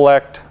we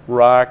collect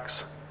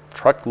rocks,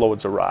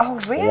 truckloads of rocks.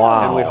 Oh, really?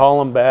 Wow. And we haul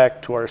them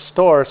back to our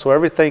store, so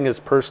everything is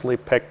personally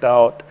picked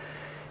out.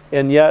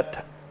 And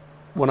yet,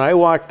 when I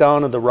walk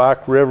down to the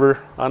Rock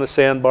River on a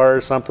sandbar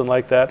or something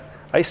like that,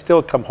 I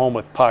still come home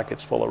with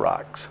pockets full of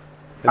rocks.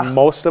 And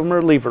most of them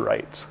are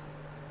leaverites.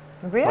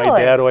 Really? My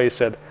dad always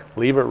said,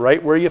 leave it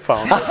right where you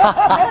found it.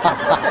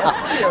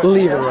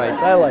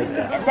 Leaverites. I like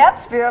that.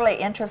 That's really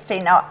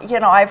interesting. Now,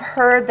 I've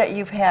heard that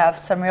you have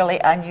some really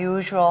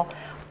unusual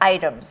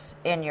items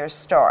in your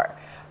store.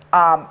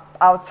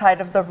 Outside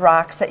of the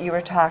rocks that you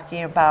were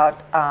talking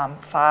about,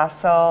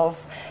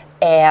 fossils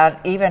and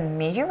even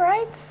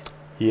meteorites?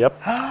 Yep.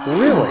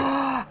 Really?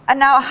 And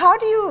now, how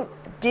do you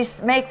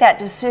make that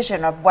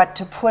decision of what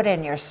to put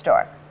in your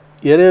store?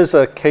 It is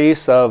a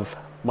case of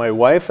my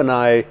wife and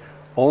I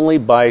only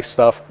buy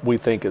stuff we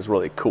think is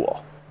really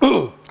cool.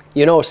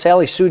 You know,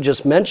 Sally Sue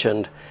just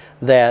mentioned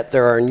that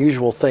there are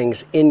unusual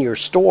things in your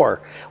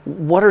store.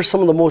 What are some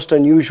of the most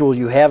unusual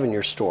you have in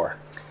your store?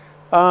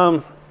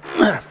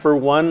 For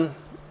one,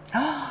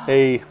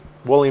 a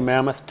woolly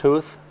mammoth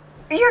tooth.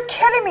 You're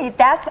kidding me.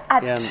 That's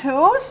a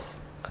tooth?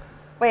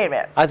 Wait a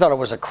minute. I thought it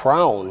was a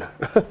crown.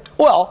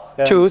 Well,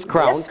 tooth,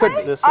 crown, This could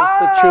way? be. This is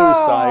the chew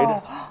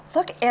side.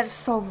 Look, it's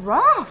so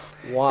rough.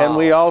 Wow. And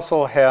we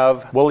also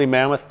have woolly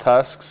mammoth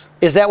tusks.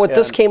 Is that what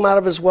this and came out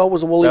of as well,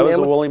 was a woolly That mammoth?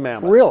 was a woolly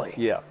mammoth. Really?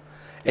 Yeah.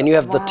 And you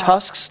have the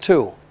tusks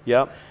too?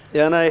 Yep.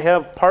 And I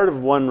have part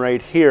of one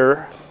right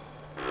here,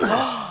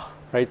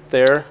 right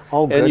there.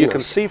 Oh, and you can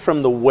goodness. see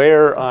from the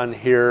wear on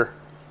here,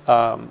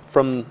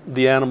 from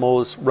the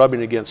animals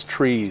rubbing against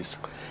trees.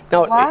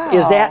 Now,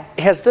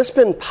 has this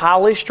been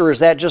polished or is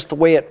that just the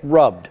way it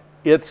rubbed?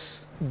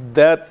 it's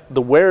that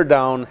the wear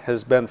down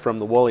has been from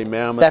the woolly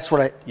mammoth. That's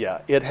what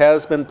Yeah, it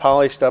has been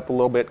polished up a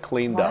little bit,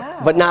 cleaned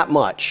up. But not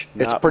much.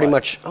 It's Not pretty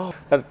much. much.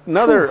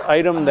 Another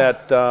item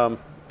that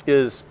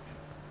is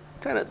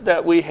kind of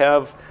that we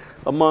have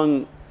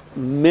among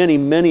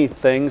many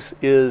things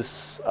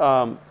is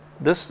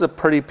this is a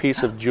pretty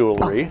piece of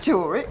jewelry.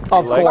 Jewelry.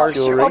 Of like course.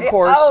 jewelry. Of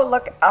course. Oh,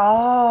 look.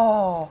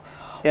 Oh.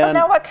 Well, And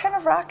now what kind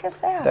of rock is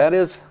that? that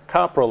is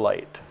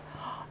coprolite.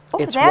 Oh,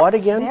 It's that's what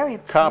again? Very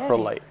pretty.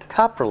 Coprolite,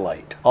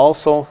 Coprolite.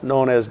 also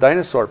known as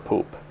dinosaur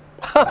poop.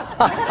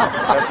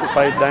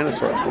 Petrified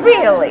dinosaur poop.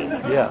 Really?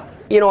 Yeah.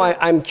 You know,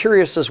 I'm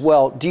curious as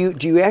well. Do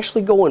you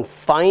actually go and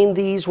find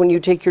these when you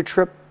take your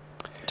trip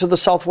to the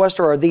Southwest,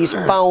 or are these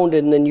found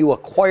and then you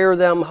acquire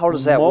them? How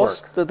does that work?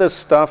 Most of the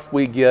stuff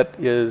we get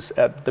is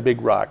at the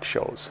big rock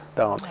shows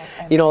down.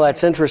 You know,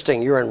 that's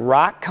interesting. You're in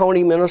Rock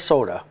County,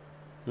 Minnesota,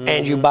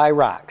 and you buy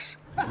rocks.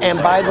 And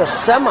buy the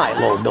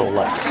semi-load, no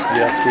less.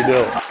 Yes, we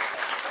do.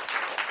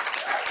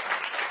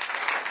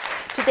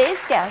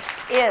 Today's guest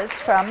is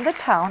from the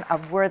town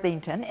of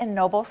Worthington in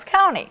Nobles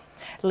County.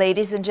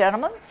 Ladies and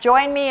gentlemen,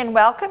 join me in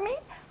welcoming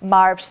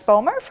Marv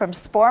Spomer from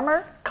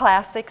Spomer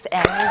Classics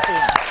and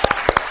Museum.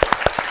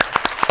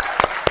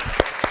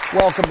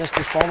 Welcome,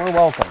 Mr. Spomer.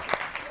 Welcome.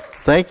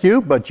 Thank you,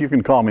 but you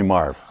can call me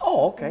Marv.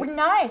 Oh, okay.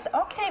 Nice.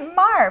 Okay,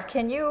 Marv,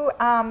 can you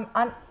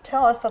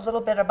tell us a little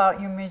bit about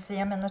your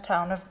museum in the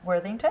town of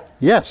Worthington?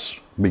 Yes,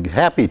 be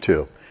happy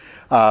to.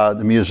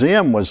 The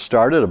museum was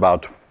started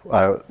about,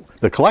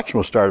 the collection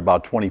was started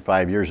about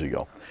 25 years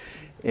ago.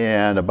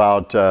 And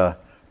about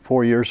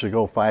 5 years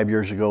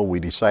ago, we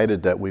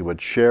decided that we would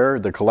share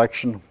the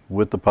collection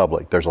with the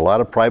public. There's a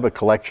lot of private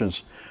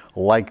collections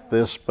like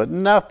this, but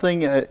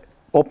nothing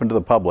open to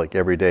the public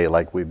every day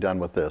like we've done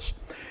with this.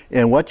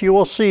 And what you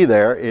will see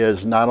there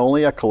is not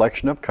only a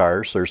collection of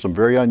cars, there's some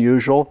very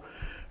unusual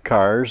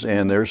cars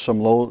and there's some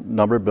low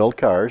number built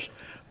cars,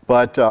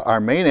 but our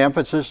main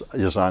emphasis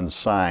is on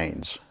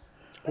signs.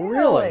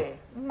 Really?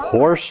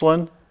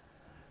 Porcelain,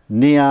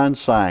 neon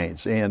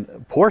signs. And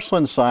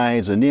porcelain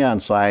signs and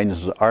neon signs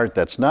is art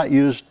that's not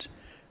used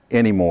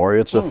anymore.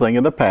 It's a thing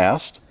of the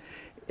past.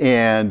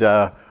 And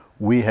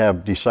we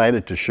have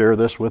decided to share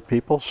this with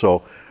people.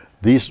 So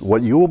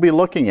what you will be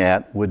looking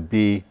at would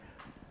be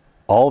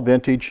all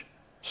vintage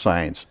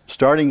signs,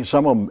 starting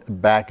some of them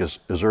back as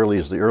early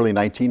as the early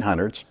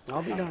 1900s.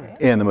 I'll be darned.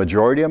 And the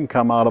majority of them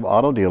come out of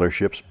auto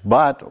dealerships,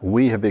 but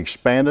we have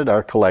expanded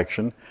our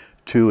collection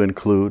to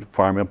include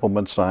farm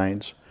implement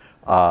signs,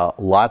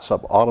 lots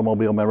of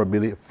automobile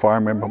memorabilia,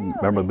 farm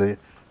memorabilia,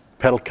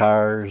 pedal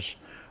cars,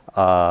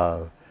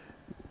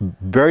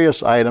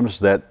 various items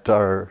that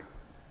are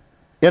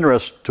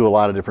interest to a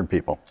lot of different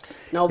people.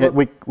 Now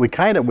we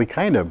kind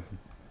of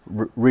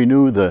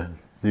renew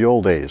the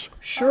old days.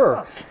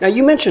 Sure. Now,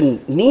 you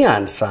mentioned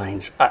neon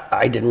signs.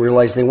 I didn't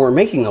realize they weren't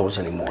making those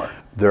anymore.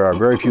 There are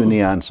very few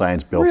neon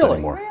signs built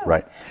anymore. Really?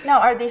 Right. Now,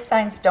 are these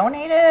signs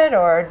donated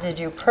or did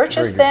you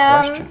purchase Very good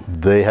them?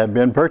 question. They have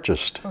been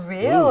purchased.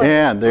 Really?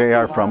 And they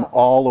are from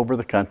all over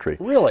the country.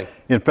 Really?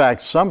 In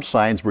fact, some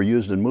signs were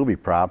used in movie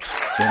props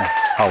in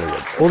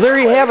Hollywood. Well, there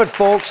you have it,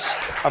 folks.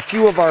 A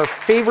few of our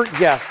favorite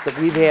guests that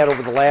we've had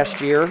over the last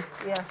year.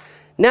 Yes.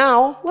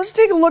 Now, let's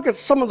take a look at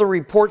some of the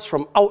reports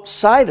from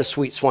outside of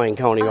Sweet Swine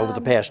County over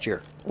the past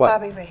year. What?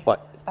 Bobby Ray.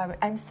 What? Bobby,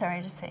 I'm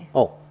sorry to say.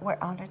 Oh. We're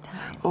out of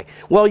time.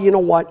 Well, you know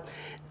what?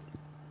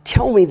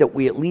 Tell me that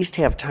we at least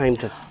have time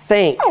to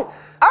thank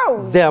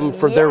them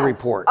for their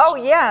reports. Oh,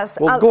 yes.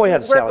 Well, go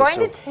ahead, We're Sally going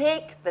Sue. to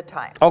take the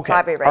time. Okay.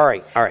 Bobby Ray. All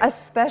right. All right. A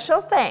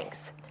special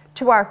thanks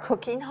to our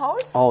cooking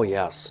host, Oh,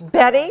 yes.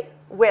 Betty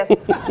with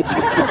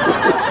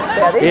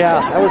Betty.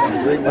 Yeah, that was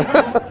a great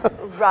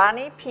one.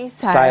 Ronnie P.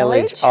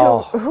 Silage.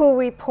 Silage, who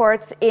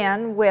reports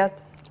in with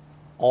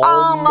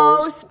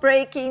almost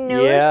breaking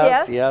news.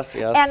 Yes, yes,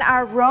 yes. And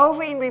our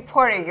roving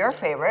reporter, your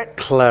favorite,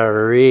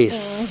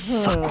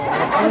 Clarice.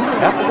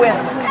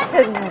 with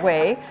Hidden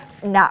Away,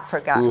 not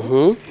forgotten.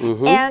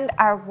 Mm-hmm. And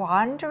our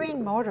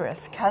wandering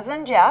motorist,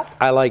 cousin Jeff.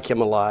 I like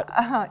him a lot.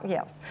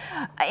 Yes.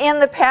 In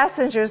the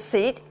passenger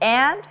seat,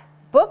 and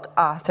book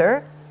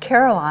author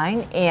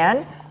Caroline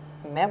in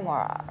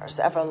Memoirs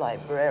of a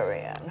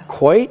Librarian.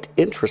 Quite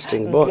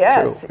interesting book,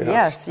 Yes, too.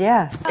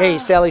 yes. Hey,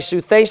 Sally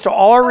Sue, thanks to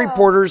all our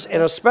reporters,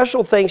 and a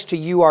special thanks to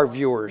you, our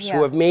viewers,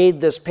 who have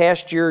made this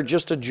past year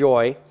just a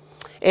joy,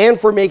 and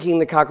for making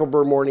the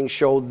Cocklebur Morning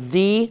Show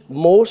the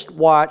most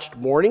watched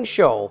morning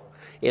show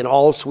in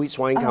all of Sweet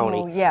Swine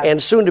County, yes.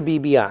 and soon to be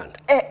beyond.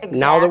 Exactly.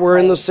 Now that we're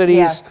in the cities,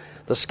 Yes.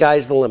 the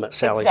sky's the limit,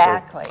 Sally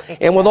Exactly, Sue.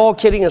 And with all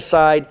kidding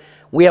aside,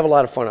 we have a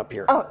lot of fun up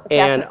here. Oh,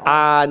 and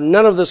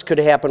none of this could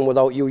happen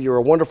without you. You're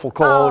a wonderful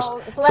co-host. Oh,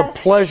 it's a bless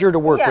you. pleasure to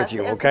work Yes, with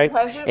you, it's a okay?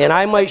 pleasure to And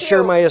I work might with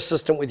share you. my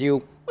assistant with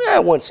you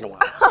once in a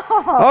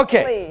while.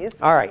 Okay. please.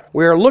 All right.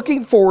 We're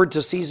looking forward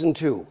to season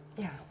 2,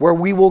 where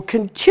we will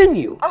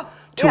continue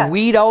to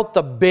weed out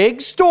the big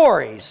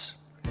stories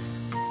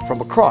from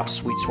across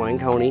Sweet Swine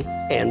County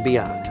and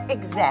beyond.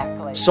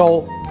 Exactly.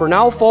 So for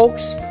now,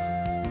 folks,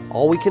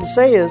 all we can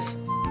say is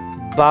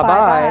bye-bye.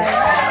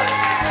 Bye-bye.